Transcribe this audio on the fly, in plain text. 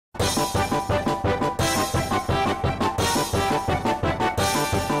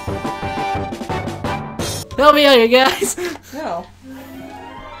Help me out, you guys! No.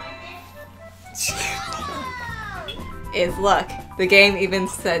 It's luck. The game even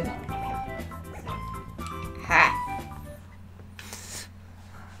said. Ha.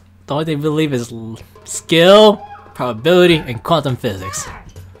 The only thing they believe is skill, probability, and quantum physics.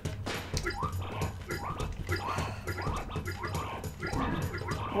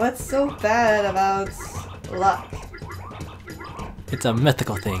 What's so bad about luck? It's a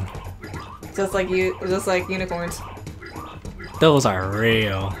mythical thing. Just like unicorns. Those are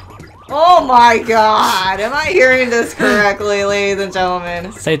real. Oh my god! Am I hearing this correctly, ladies and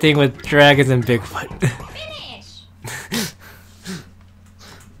gentlemen? Same thing with dragons and Bigfoot. Finish.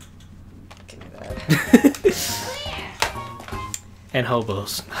 Give me that. And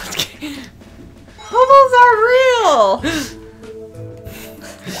hobos. Hobos are real!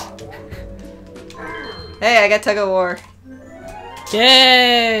 Hey, I got tug of war.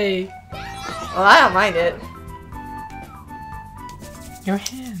 Yay! Well, I don't mind it. Your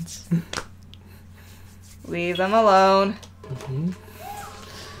hands. Leave them alone. Mm-hmm.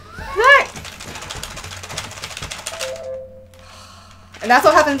 And that's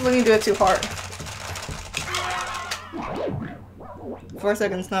what happens when you do it too hard. 4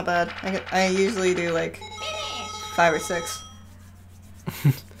 seconds, not bad. I usually do like 5 or 6.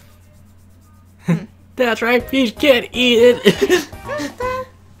 That's right, Peach can't eat it.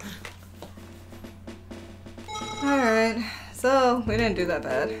 Alright, so we didn't do that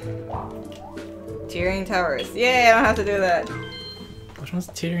bad. Tearing towers. Yay, I don't have to do that. Which one's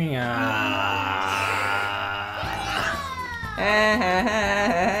teetering?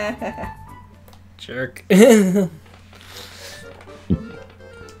 Jerk.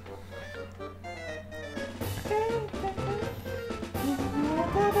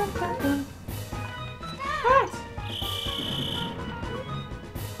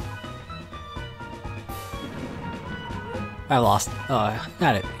 I lost. Oh, I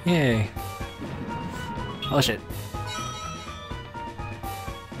got it. Yay. Oh shit.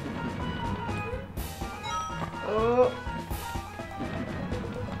 Oh.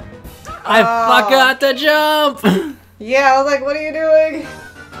 I forgot to jump! Yeah, I was like, what are you doing?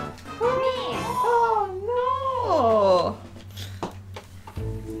 Oh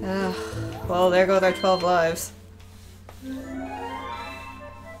no! Ugh. Well, there goes our 12 lives.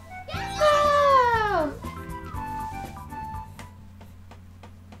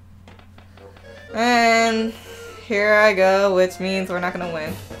 And here I go, which means we're not gonna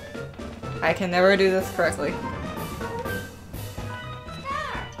win. I can never do this correctly.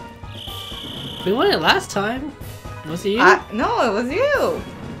 We won it last time. Was it you? No, it was you!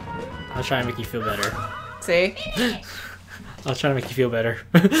 I was trying to make you feel better. See? I was trying to make you feel better.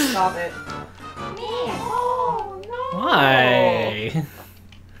 Stop it. Oh, no! Why?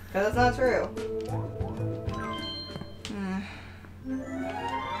 Because it's not true.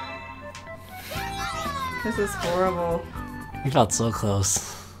 This is horrible. You got so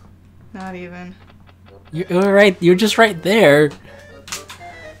close. Not even. You were right. You're just right there.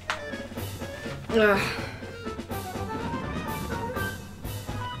 Ugh.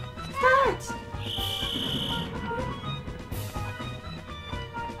 Start!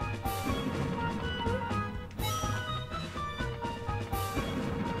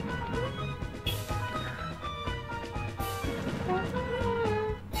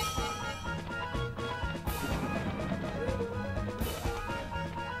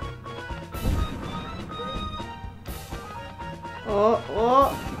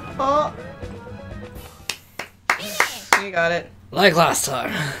 Oh. You got it. Like last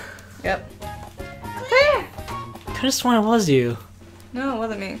time. Yep. Could have sworn it was you. No, it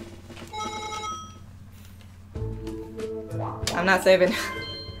wasn't me. I'm not saving.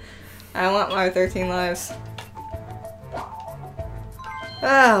 I want my 13 lives.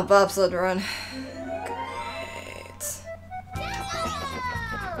 Oh, bobsled run. Great.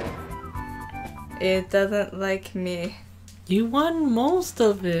 It doesn't like me. You won most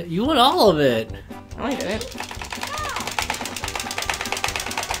of it. You won all of it. No, I didn't.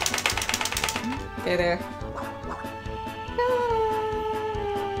 Okay, there.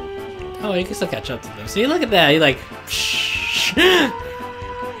 Oh, you can still catch up to them. See, look at that. You're like, shh. And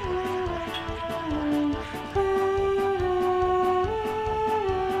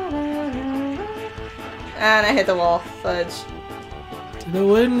I hit the wall. Fudge. To the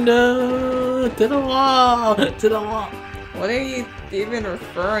window. To the wall. To the wall. What are you even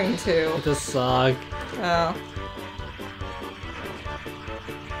referring to? The song. Oh.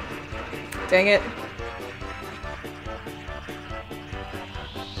 Dang it.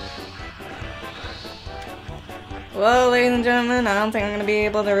 Well, ladies and gentlemen, I don't think I'm gonna be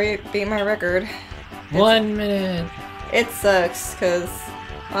able to beat my record. 1 minute. It sucks, because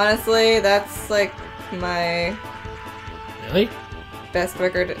honestly, that's like my Really? best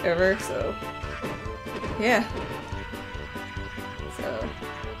record ever, so yeah. So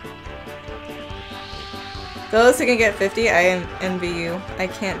those who can get 50, I envy you. I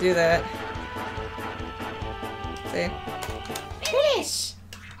can't do that. See? Finish!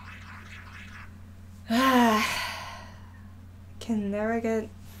 Can never get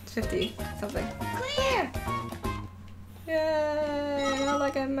 50 something. Clear! Yay! Not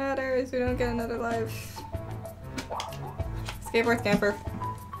like it matters. We don't get another life. Skateboard camper.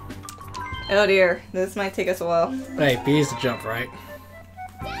 Oh dear, this might take us a while. Wait, B is the jump, right?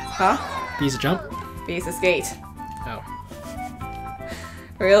 Huh? B is the jump? B's a skate. Oh.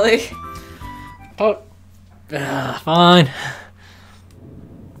 Really? Oh. Fine.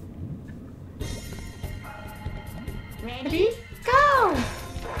 Ready? Go!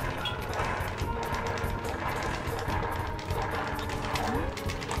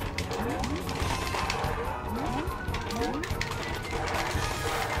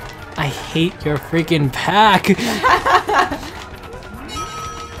 I hate your freaking pack.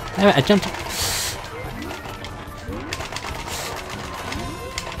 Damn it, I jumped.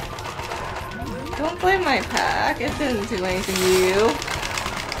 Don't blame my pack. It didn't do anything to you.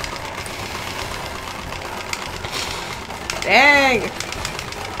 Dang!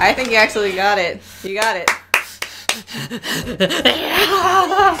 I think you actually got it. You got it.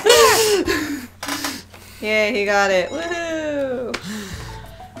 Yeah, he got it. Woohoo!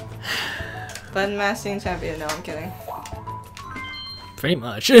 Button mashing champion. No, I'm kidding. Pretty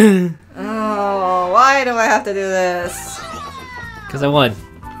much. Oh, why do I have to do this? Because I won.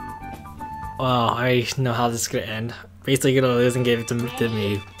 Well, I know how this is gonna end. Basically, gonna lose and give it to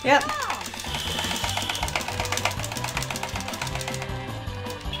me. Yep.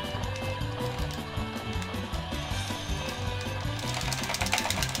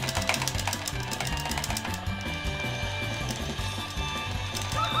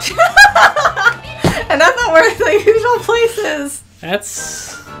 And that's not where the usual place is.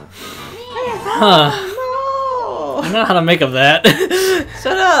 That's... Huh. Oh, I don't know how to make of that. no.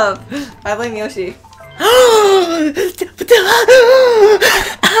 Shut up. I blame Yoshi. Ow!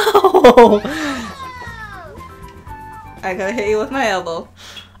 I gotta hit you with my elbow.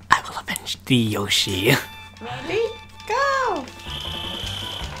 I will avenge thee, Yoshi. Ready? Go!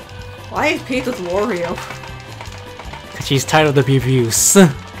 Why is Peach with Wario? Because she's tired of the abuse.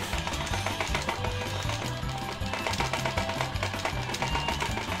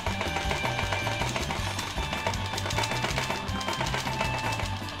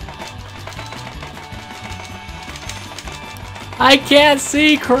 I can't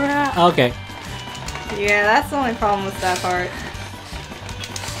see crap. Okay. Yeah, that's the only problem with that part.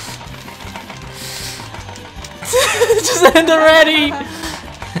 Just end already.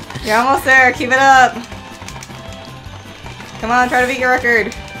 You're almost there. Keep it up. Come on, try to beat your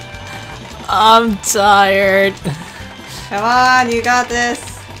record. I'm tired. Come on, you got this.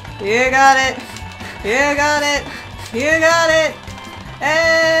 You got it. You got it. You got it.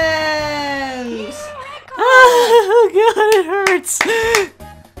 And... Oh god, it hurts.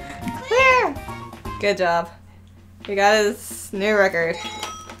 Clear. Good job. We got his new record.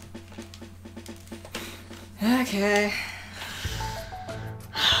 Okay.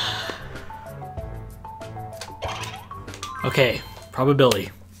 Okay, probability.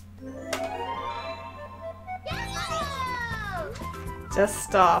 Just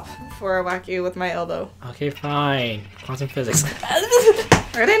stop before I whack you with my elbow. Okay, fine. Quantum physics.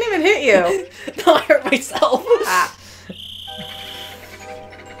 I didn't even hit you. No, I hurt myself. Ah.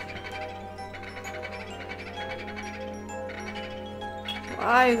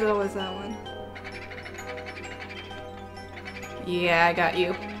 Why is it always that one? Yeah, I got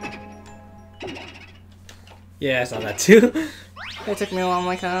you. Yeah, I saw that too. It took me a while. I'm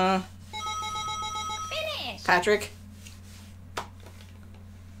like, Finish! Patrick.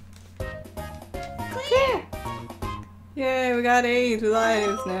 Clear! Yay, we got 8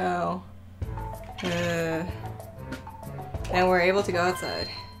 lives now. And we're able to go outside.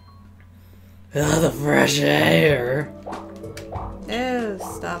 Oh, the fresh air. Ew,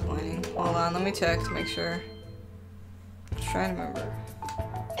 stop whining. Hold on, let me check to make sure. I'm trying to remember.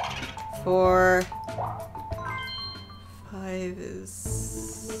 4... 5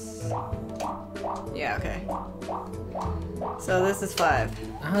 is... Yeah, okay. So this is 5.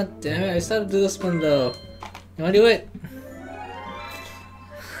 Ah, damn it. I still have to do this one though. You wanna do it?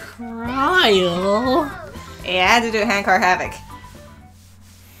 Royale. Yeah, I had to do Handcar Havoc.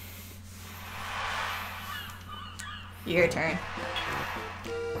 Your turn.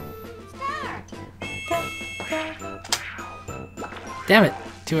 Start! Damn it!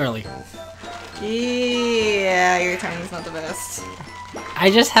 Too early. Yeah, your timing's not the best.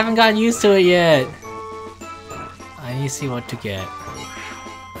 I just haven't gotten used to it yet. I need to see what to get.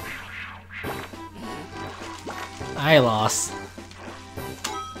 I lost.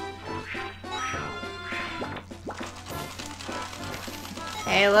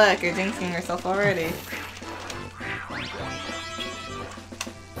 Hey look, you're jinxing yourself already.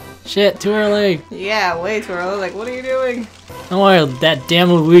 Shit, too early. Yeah, way too early. Like, what are you doing? Don't worry, that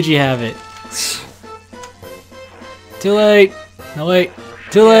damn Luigi have it. Too late. No wait.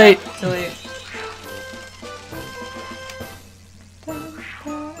 Too late. Too late.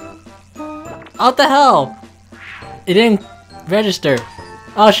 What the hell? It didn't register.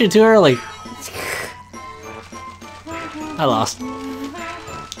 Oh shit, too early. I lost.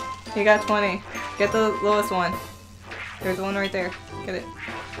 You got 20. Get the lowest one. There's one right there. Get it.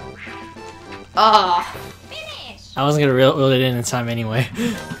 Ah! Finish. I wasn't gonna reel it in time anyway.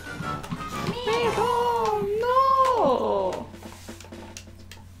 Oh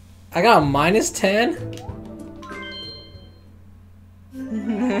I got a -10?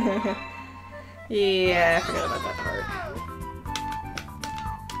 no! Yeah, I forgot about that part.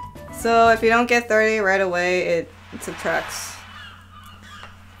 So if you don't get 30 right away, it subtracts.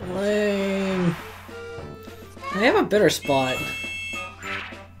 Lame. I have a better spot.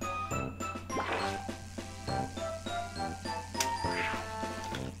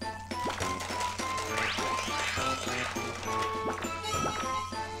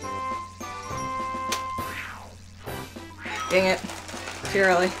 Dang it. Too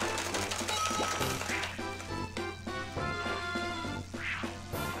early.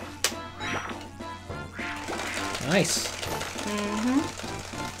 Nice.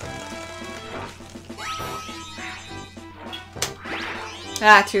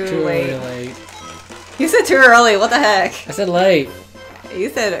 Ah, too Too late. late. You said too early, what the heck? I said late. You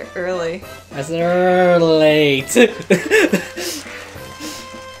said early. I said late.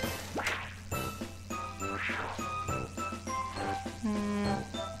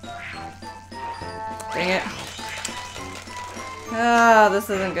 Dang it. Ah, this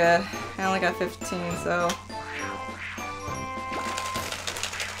isn't good. I only got 15, so...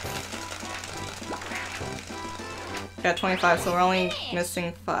 Got 25, so we're only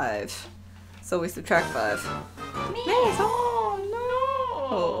missing 5. So we subtract 5.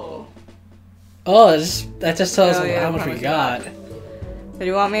 Oh Oh, that just tells us Oh, yeah, how much we got. no! Did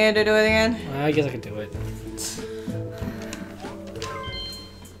you want me to do it again? I guess I could do it.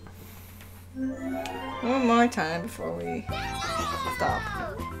 One more time before we stop.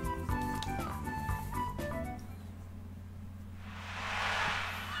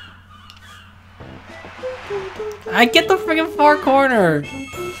 I get the freaking far corner.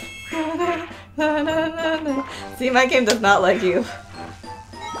 See, my game does not like you.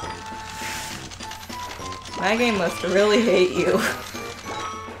 My game must really hate you.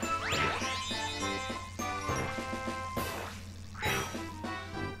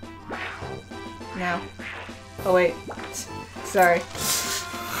 No. Oh wait. Sorry.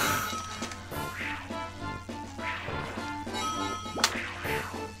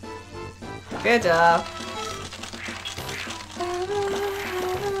 Good job.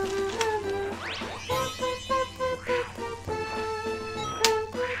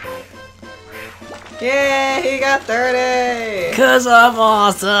 Yay, he got 30! Cause I'm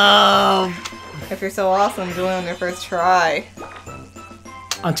awesome. If you're so awesome, do it on your first try.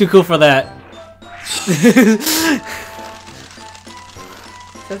 I'm too cool for that.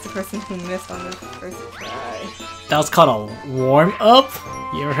 That's the person who missed on the first try. That was called a warm up.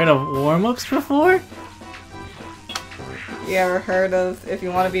 You ever heard of warm ups before? You ever heard of if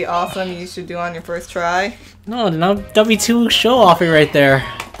you want to be awesome, you should do on your first try? No, that'd be too show offy right there.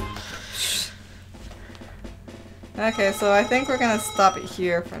 Okay, so I think we're gonna stop it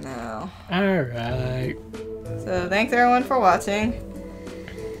here for now. Alright. So thanks everyone for watching.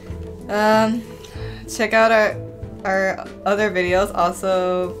 Check out our other videos.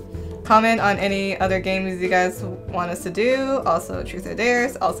 Also, comment on any other games you guys want us to do. Also, Truth or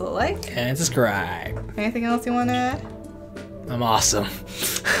Dares. Also, like. And subscribe. Anything else you want to add? I'm awesome.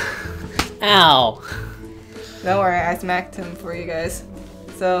 Ow. Don't worry, I smacked him for you guys.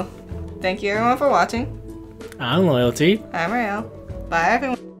 So, thank you everyone for watching. I'm Loyalty. I'm Royale. Bye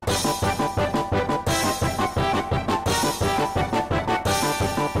everyone.